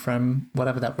you want from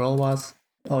whatever that roll was.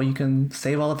 Or you can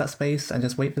save all of that space and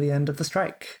just wait for the end of the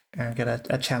strike and get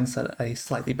a chance at a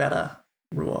slightly better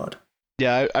reward.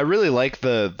 Yeah, I really like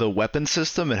the weapon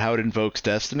system and how it invokes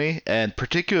Destiny, and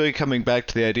particularly coming back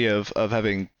to the idea of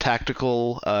having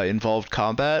tactical involved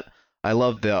combat. I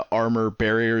love the armor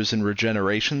barriers and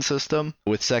regeneration system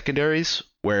with secondaries,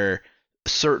 where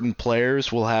certain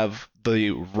players will have the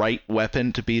right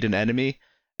weapon to beat an enemy,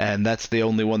 and that's the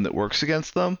only one that works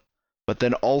against them. But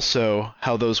then also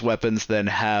how those weapons then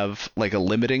have like a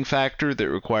limiting factor that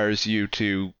requires you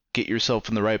to get yourself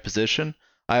in the right position.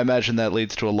 I imagine that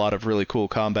leads to a lot of really cool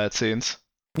combat scenes.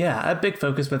 Yeah, a big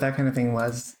focus with that kind of thing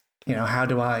was, how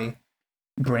do I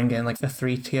bring in like a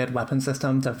 3-tiered weapon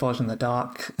system to Forge in the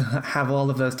Dark, have all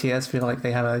of those tiers feel like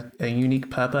they have a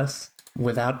unique purpose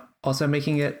without also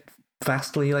making it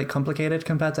vastly like complicated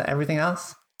compared to everything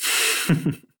else.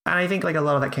 And I think like a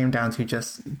lot of that came down to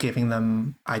just giving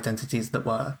them identities that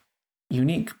were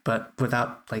unique, but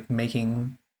without like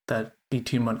making there be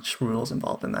too much rules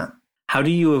involved in that. How do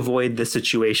you avoid the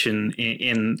situation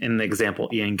in the example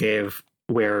Ian gave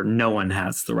where no one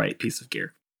has the right piece of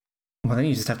gear? Well, then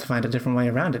you just have to find a different way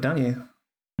around it, don't you?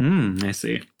 I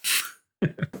see.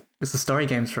 It's the story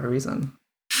games for a reason.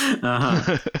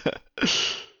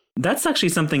 That's actually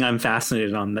something I'm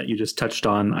fascinated on that you just touched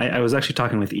on. I was actually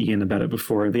talking with Ian about it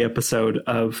before the episode,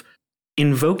 of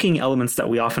invoking elements that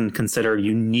we often consider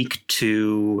unique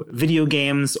to video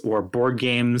games or board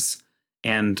games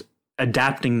and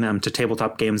adapting them to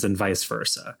tabletop games and vice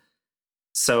versa.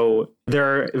 So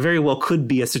there very well could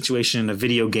be a situation in a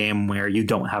video game where you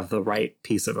don't have the right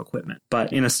piece of equipment.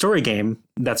 But in a story game,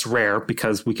 that's rare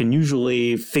because we can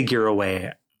usually figure a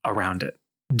way around it.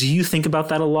 Do you think about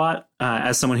that a lot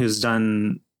as someone who's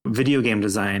done video game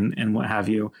design and what have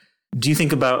you? Do you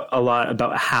think about a lot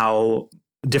about how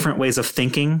different ways of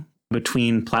thinking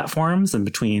between platforms and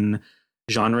between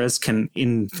genres can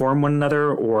inform one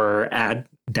another or add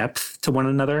depth to one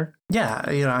another? Yeah,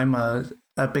 I'm a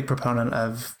big proponent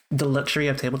of the luxury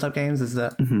of tabletop games is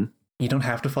that you don't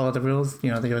have to follow the rules.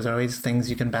 You know, there's always things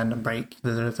you can bend and break.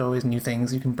 There's always new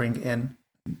things you can bring in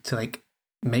to like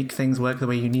make things work the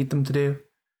way you need them to do.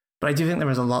 But I do think there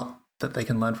is a lot that they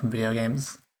can learn from video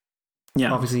games.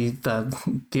 Yeah. Obviously,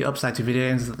 the upside to video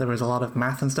games is that there is a lot of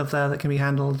math and stuff there that can be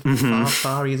handled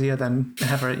far easier than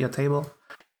ever at your table.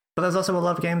 But there's also a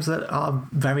lot of games that are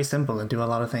very simple and do a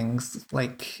lot of things.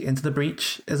 Like Into the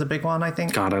Breach is a big one, I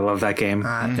think. God, I love that game.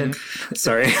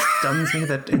 Sorry. It stuns me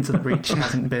that Into the Breach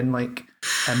hasn't been like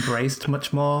embraced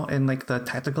much more in like the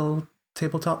tactical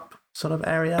tabletop sort of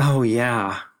area. Oh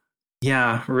yeah.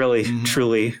 Yeah, really,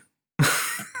 truly.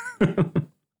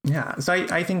 Yeah, so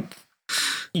I think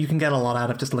you can get a lot out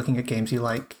of just looking at games you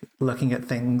like, looking at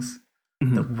things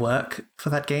that work for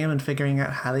that game and figuring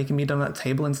out how they can be done at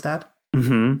table instead.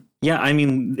 Yeah, I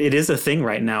mean, it is a thing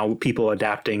right now, people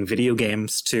adapting video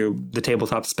games to the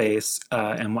tabletop space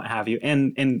and what have you.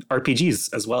 And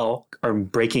RPGs as well are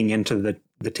breaking into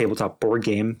the tabletop board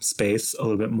game space a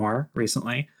little bit more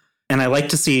recently. And I like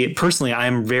to see, personally,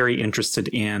 I'm very interested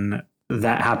in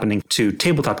that happening to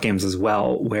tabletop games as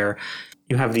well, where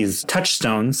you have these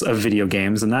touchstones of video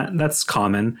games, and that's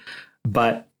common,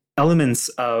 but elements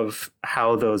of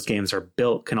how those games are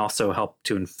built can also help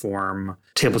to inform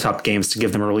tabletop games to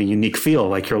give them a really unique feel,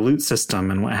 like your loot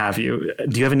system and what have you.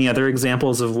 Do you have any other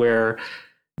examples of where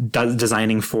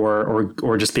designing for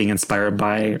or just being inspired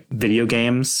by video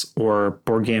games or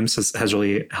board games has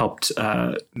really helped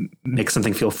make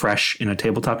something feel fresh in a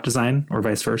tabletop design, or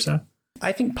vice versa?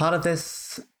 I think part of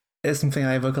this is something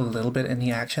I evoke a little bit in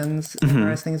the actions in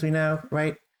various things we know,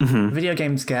 right? Video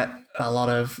games get a lot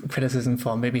of criticism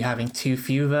for maybe having too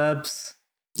few verbs.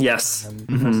 Yes.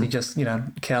 Mostly just,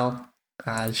 kill,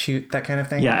 shoot, that kind of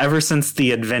thing. Yeah, ever since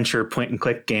the adventure point and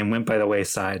click game went by the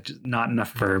wayside, not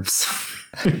enough verbs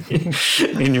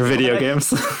in your video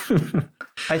games.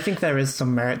 I think there is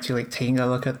some merit to like taking a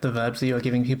look at the verbs that you're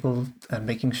giving people and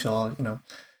making sure,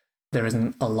 there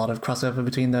isn't a lot of crossover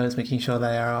between those, making sure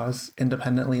they are as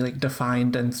independently like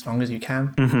defined and strong as you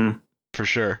can. For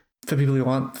sure. For people who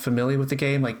aren't familiar with the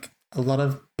game, like a lot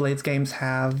of Blades games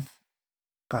have,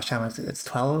 how much? It's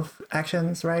 12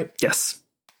 actions, right? Yes.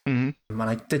 And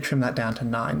I did trim that down to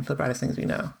 9 for the Brightest Things We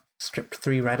Know. Stripped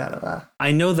 3 right out of there.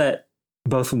 I know that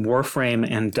both Warframe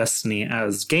and Destiny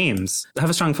as games have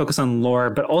a strong focus on lore,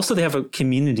 but also they have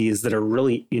communities that are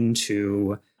really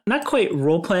into not quite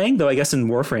role-playing, though I guess in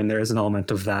Warframe there is an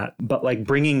element of that, but like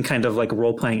bringing kind of like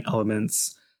role-playing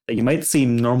elements that you might see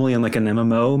normally in like an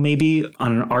MMO, maybe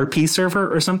on an RP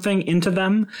server or something, into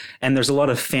them. And there's a lot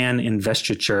of fan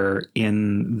investiture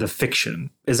in the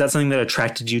fiction. Is that something that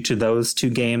attracted you to those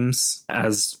two games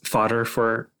as fodder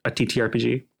for a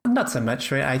TTRPG? Not so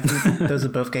much, right? I think those are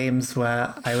both games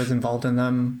where I was involved in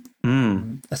them,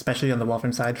 especially on the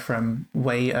Warframe side from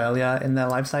way earlier in their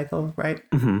life cycle, right?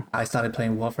 I started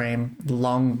playing Warframe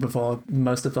long before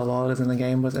most of the lore that's in the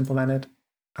game was implemented.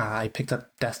 I picked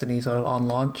up Destiny sort of on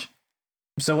launch.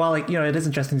 So while it is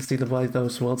interesting to see the way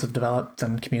those worlds have developed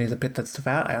and communities have put that stuff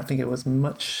out, I don't think it was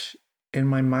much in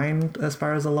my mind as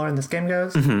far as the lore in this game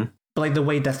goes. But like the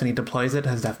way Destiny deploys it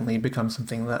has definitely become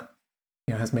something that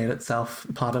has made itself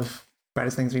part of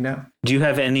Brightest Things We Know. Do you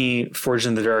have any Forged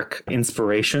in the Dark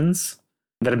inspirations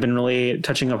that have been really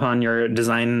touching upon your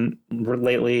design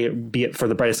lately, be it for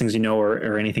the Brightest Things You Know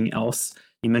or anything else?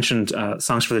 You mentioned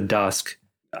Songs for the Dusk.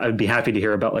 I'd be happy to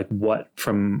hear about like what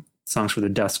from Songs for the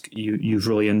Dusk you've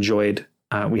really enjoyed.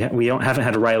 We haven't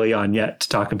had Riley on yet to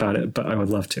talk about it, but I would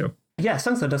love to. Yeah,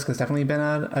 Songs for the Dusk has definitely been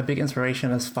a big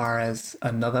inspiration as far as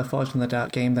another Forged in the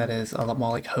Dark game that is a lot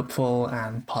more like hopeful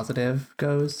and positive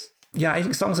goes. Yeah, I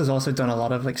think Songs has also done a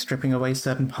lot of like stripping away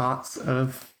certain parts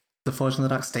of the Forged in the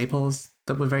Dark staples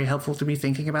that were very helpful to me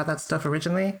thinking about that stuff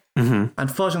originally.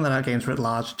 And Forged in the Dark games writ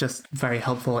large, just very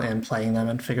helpful in playing them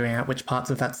and figuring out which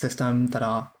parts of that system that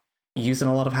are used in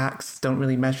a lot of hacks don't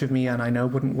really mesh with me and I know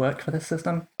wouldn't work for this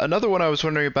system. Another one I was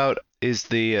wondering about is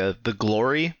the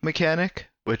glory mechanic,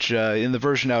 which in the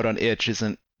version out on itch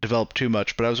isn't developed too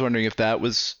much, but I was wondering if that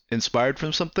was inspired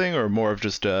from something or more of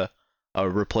just a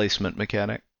replacement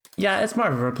mechanic. Yeah, it's more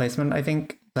of a replacement. I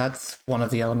think that's one of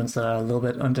the elements that are a little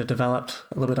bit underdeveloped,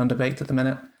 a little bit underbaked at the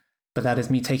minute. But that is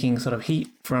me taking sort of heat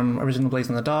from original Blades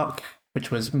in the Dark,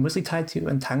 which was mostly tied to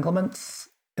entanglements,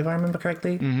 if I remember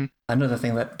correctly. Another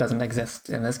thing that doesn't exist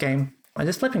in this game. I'm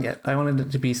just flipping it. I wanted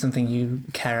it to be something you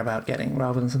care about getting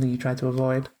rather than something you try to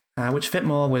avoid, which fit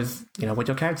more with what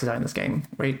your characters are in this game,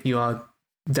 right? You are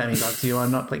demigods. You are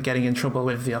not like getting in trouble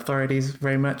with the authorities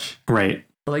very much, right?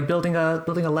 But like building a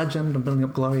legend and building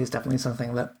up glory is definitely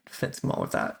something that fits more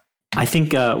with that. I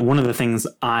think one of the things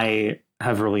I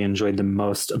have really enjoyed the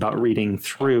most about reading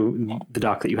through the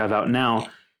doc that you have out now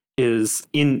is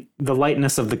in the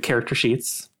lightness of the character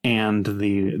sheets and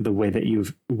the way that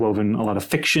you've woven a lot of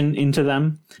fiction into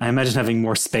them. I imagine having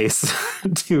more space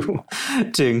to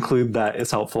include that is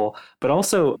helpful, but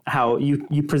also how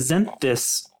you present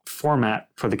this format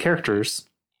for the characters,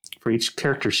 for each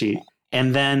character sheet,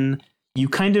 and then you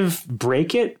kind of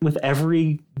break it with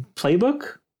every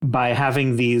playbook by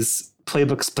having these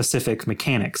playbook specific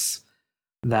mechanics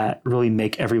that really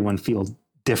make everyone feel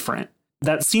different.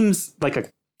 That seems like a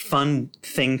fun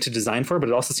thing to design for, but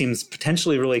it also seems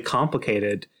potentially really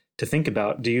complicated to think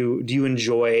about. Do you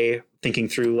enjoy thinking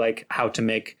through like how to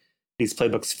make these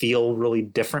playbooks feel really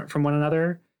different from one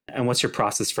another? And what's your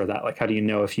process for that? Like, how do you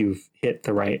know if you've hit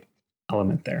the right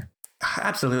element there?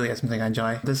 Absolutely, it's something I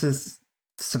enjoy. This is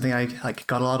something I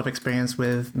got a lot of experience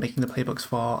with making the playbooks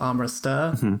for Armor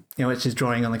Stir, which is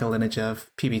drawing on like a lineage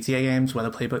of PBTA games where the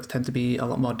playbooks tend to be a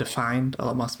lot more defined, a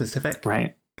lot more specific.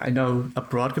 Right. I know a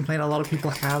broad complaint a lot of people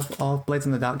have of Blades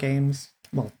in the Dark games,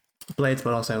 well, Blades,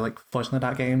 but also like Forged in the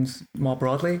Dark games more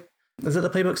broadly, is that the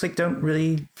playbooks like don't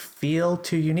really feel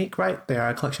too unique, right? They are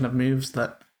a collection of moves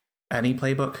that any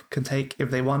playbook can take if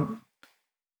they want.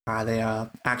 They are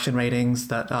action ratings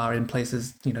that are in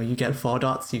places, you get 4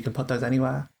 dots, you can put those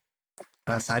anywhere.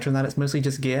 Aside from that, it's mostly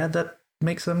just gear that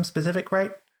makes them specific,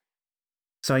 right?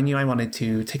 So I knew I wanted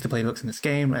to take the playbooks in this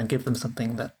game and give them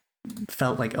something that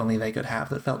felt like only they could have,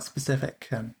 that felt specific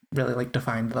and really like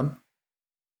defined them.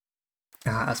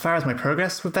 As far as my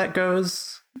progress with that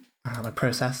goes, my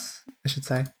process, I should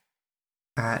say,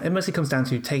 it mostly comes down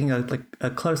to taking a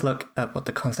close look at what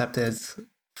the concept is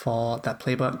for that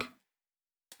playbook,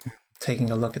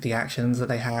 taking a look at the actions that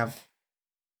they have,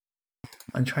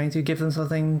 and trying to give them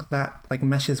something that like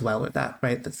meshes well with that,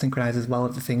 right? That synchronizes well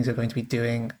with the things you're going to be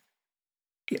doing,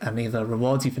 and either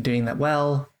rewards you for doing that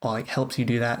well or like helps you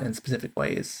do that in specific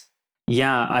ways.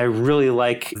 Yeah, I really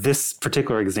like this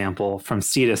particular example from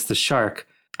Cetus the shark.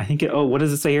 I think what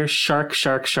does it say here? Shark,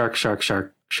 shark, shark, shark,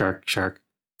 shark, shark, shark.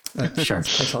 Shark.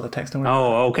 That's all the text.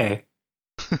 Oh, okay.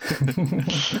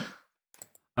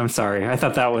 I'm sorry. I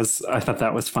thought that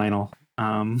was final.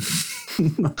 I'll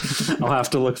have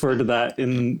to look forward to that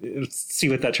and see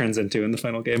what that turns into in the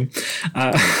final game.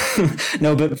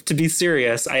 No, but to be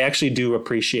serious, I actually do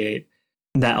appreciate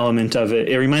that element of it.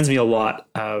 It reminds me a lot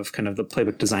of kind of the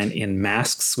playbook design in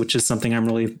Masks, which is something I'm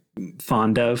really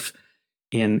fond of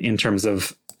in terms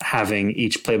of having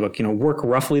each playbook, work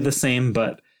roughly the same,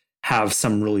 but have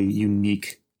some really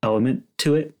unique element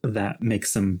to it that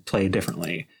makes them play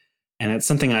differently. And it's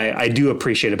something I do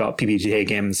appreciate about PBTA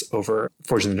games over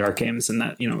Forged in the Dark games, in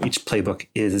that, each playbook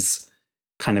is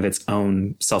kind of its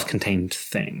own self-contained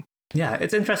thing. Yeah,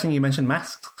 it's interesting you mentioned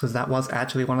Masks, because that was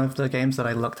actually one of the games that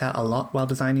I looked at a lot while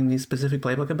designing these specific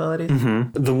playbook abilities.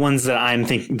 Mm-hmm. The ones that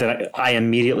I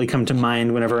immediately come to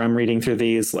mind whenever I'm reading through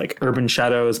these, like Urban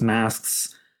Shadows,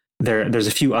 Masks. There's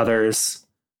a few others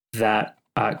that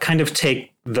kind of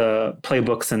take the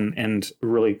playbooks and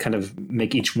really kind of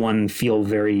make each one feel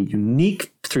very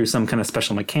unique through some kind of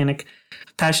special mechanic.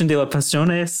 Passion de las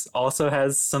Pasiones also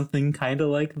has something kind of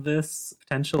like this,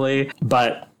 potentially.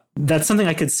 But that's something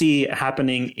I could see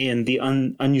happening in the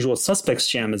Unusual Suspects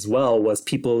jam as well, was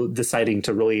people deciding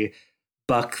to really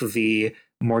buck the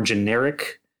more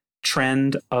generic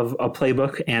trend of a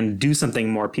playbook and do something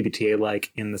more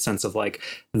PBTA-like, in the sense of like,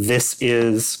 this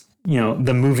is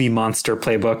the movie monster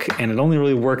playbook, and it only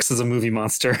really works as a movie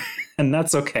monster, and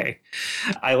that's okay.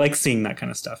 I like seeing that kind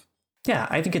of stuff. Yeah,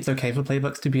 I think it's okay for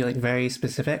playbooks to be like very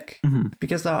specific,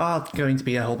 because there are going to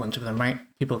be a whole bunch of them, right?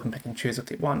 People can pick and choose what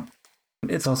they want.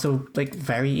 It's also like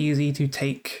very easy to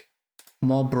take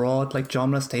more broad like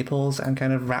genre staples and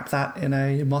kind of wrap that in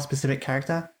a more specific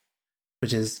character,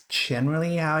 which is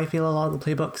generally how I feel a lot of the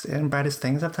playbooks in Brightest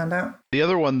Things have turned out. The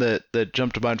other one that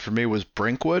jumped to mind for me was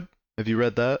Brinkwood. Have you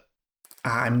read that?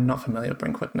 I'm not familiar with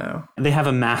Brinkwood, no. They have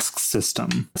a mask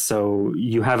system. So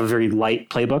you have a very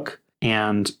light playbook,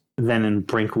 and then in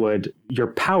Brinkwood, your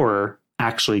power,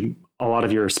 actually, a lot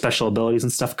of your special abilities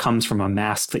and stuff comes from a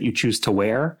mask that you choose to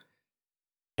wear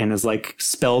and is like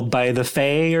spelled by the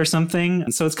Fae or something.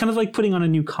 And so it's kind of like putting on a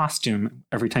new costume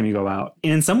every time you go out.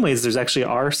 And in some ways, there's actually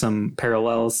are some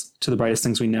parallels to the Brightest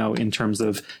Things we know, in terms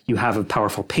of you have a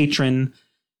powerful patron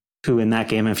who in that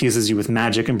game infuses you with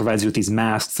magic and provides you with these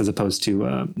masks, as opposed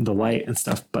to the light and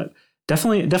stuff. But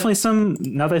definitely some,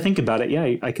 now that I think about it,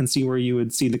 yeah, I can see where you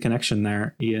would see the connection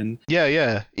there, Ian.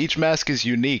 Yeah. Each mask is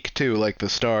unique too, like the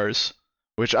stars,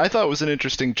 which I thought was an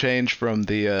interesting change from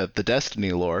the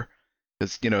Destiny lore.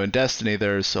 Because, in Destiny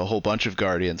there's a whole bunch of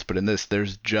guardians, but in this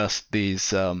there's just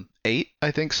these 8,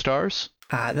 I think, stars.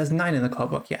 There's 9 in the core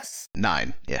book, yes.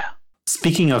 9, yeah.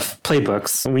 speaking of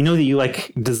playbooks, we know that you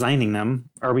like designing them.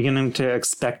 Are we going to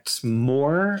expect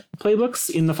more playbooks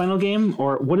in the final game,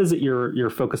 or what is it you're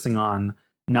focusing on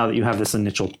now that you have this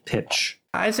initial pitch?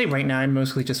 I'd say right now I'm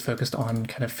mostly just focused on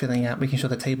kind of filling out, making sure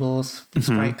the tables,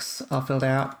 strikes are filled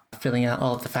out, filling out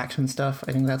all of the faction stuff.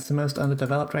 I think that's the most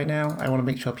underdeveloped right now. I want to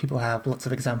make sure people have lots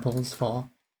of examples for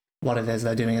what it is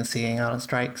they're doing and seeing out on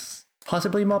strikes.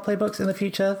 Possibly more playbooks in the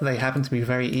future. They happen to be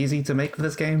very easy to make for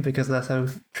this game because they're so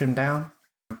trimmed down.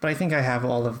 But I think I have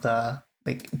all of the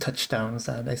touchstones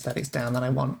and aesthetics down that I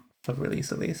want for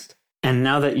release at least. And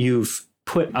now that you've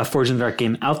put a Forged in the Dark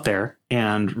game out there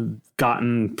and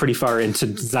gotten pretty far into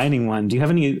designing one, do you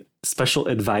have any special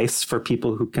advice for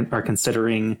people who are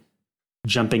considering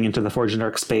jumping into the Forged in the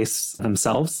Dark space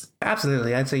themselves?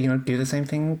 Absolutely. I'd say, do the same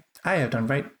thing I have done,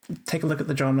 right? Take a look at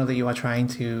the genre that you are trying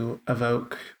to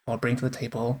evoke or bring to the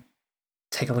table.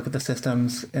 Take a look at the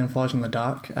systems in Forged in the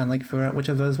Dark and figure out which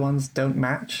of those ones don't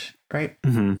match, right?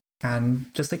 Mm-hmm.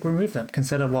 And just remove them.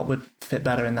 Consider what would fit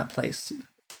better in that place.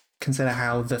 Consider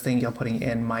how the thing you're putting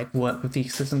in might work with the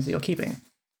systems that you're keeping.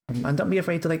 And don't be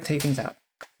afraid to take things out.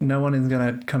 No one is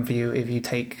going to come for you if you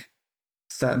take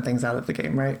certain things out of the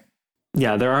game, right?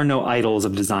 Yeah, there are no idols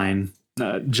of design.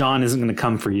 John isn't going to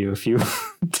come for you if you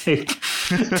take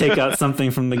out something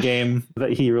from the game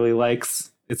that he really likes.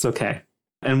 It's okay.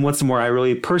 And what's more, I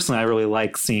really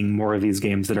like seeing more of these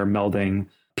games that are melding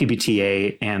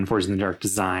PBTA and Forged in the Dark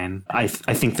design. I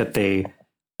think that they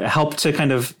help to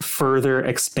kind of further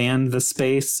expand the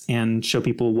space and show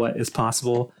people what is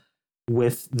possible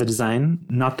with the design.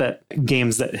 Not that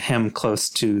games that hem close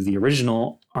to the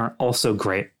original aren't also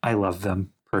great. I love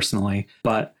them personally,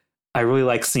 but I really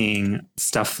like seeing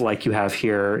stuff like you have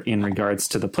here in regards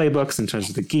to the playbooks, in terms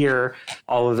of the gear.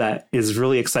 All of that is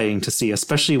really exciting to see,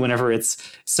 especially whenever it's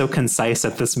so concise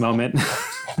at this moment.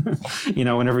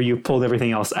 Whenever you pulled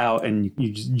everything else out and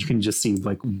you can just see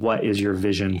what is your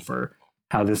vision for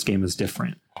how this game is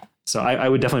different. So I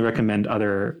would definitely recommend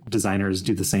other designers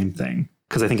do the same thing,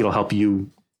 because I think it'll help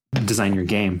you design your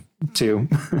game too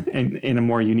in a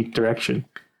more unique direction.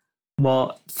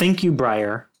 Well, thank you,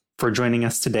 Briar, for joining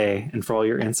us today and for all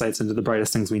your insights into the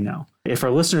brightest things we know. If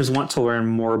our listeners want to learn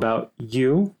more about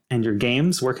you and your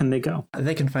games, where can they go?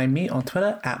 They can find me on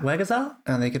Twitter at Wergazal,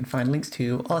 and they can find links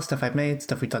to all the stuff I've made,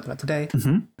 stuff we talked about today,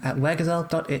 at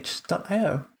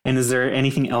wergazal.itch.io. And is there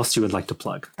anything else you would like to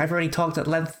plug? I've already talked at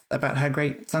length about how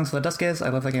great Songs for the Dusk is. I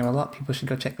love that game a lot. People should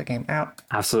go check that game out.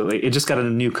 Absolutely. It just got a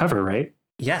new cover, right?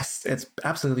 Yes, it's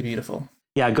absolutely beautiful.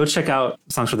 Yeah, go check out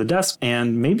Songs for the Dusk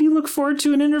and maybe look forward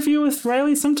to an interview with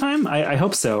Riley sometime. I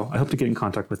hope so. I hope to get in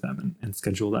contact with them and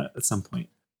schedule that at some point.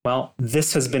 Well,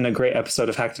 this has been a great episode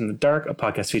of Hacked in the Dark, a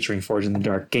podcast featuring Forged in the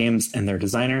Dark games and their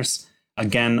designers.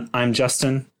 Again, I'm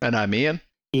Justin. And I'm Ian.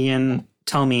 Ian,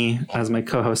 tell me, as my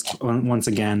co-host once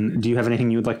again, do you have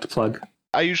anything you would like to plug?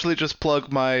 I usually just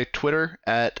plug my Twitter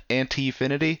at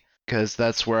Antifinity, because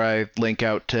that's where I link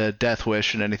out to Death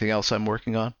Wish and anything else I'm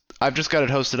working on. I've just got it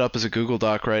hosted up as a Google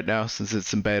Doc right now since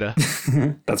it's in beta.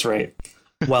 That's right.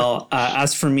 Well,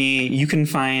 as for me, you can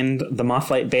find the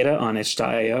Mothlight beta on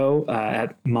itch.io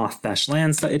at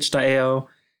moth-lands.itch.io.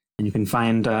 And you can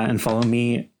find and follow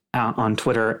me on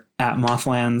Twitter at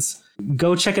Mothlands.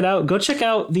 Go check it out. Go check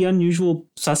out the Unusual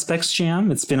Suspects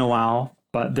Jam. It's been a while,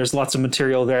 but there's lots of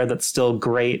material there that's still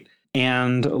great.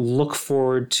 And look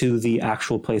forward to the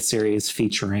actual play series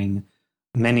featuring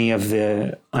many of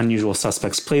the Unusual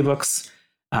Suspects playbooks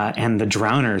and the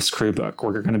Drowners crew book.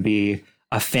 We're going to be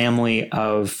a family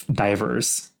of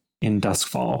divers in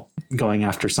Duskfall going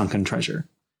after sunken treasure.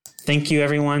 Thank you,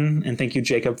 everyone. And thank you,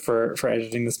 Jacob, for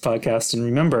editing this podcast. And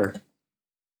remember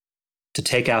to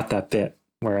take out that bit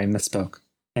where I misspoke.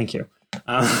 Thank you.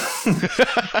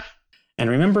 And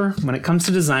remember, when it comes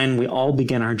to design, we all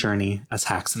begin our journey as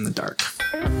hacks in the dark.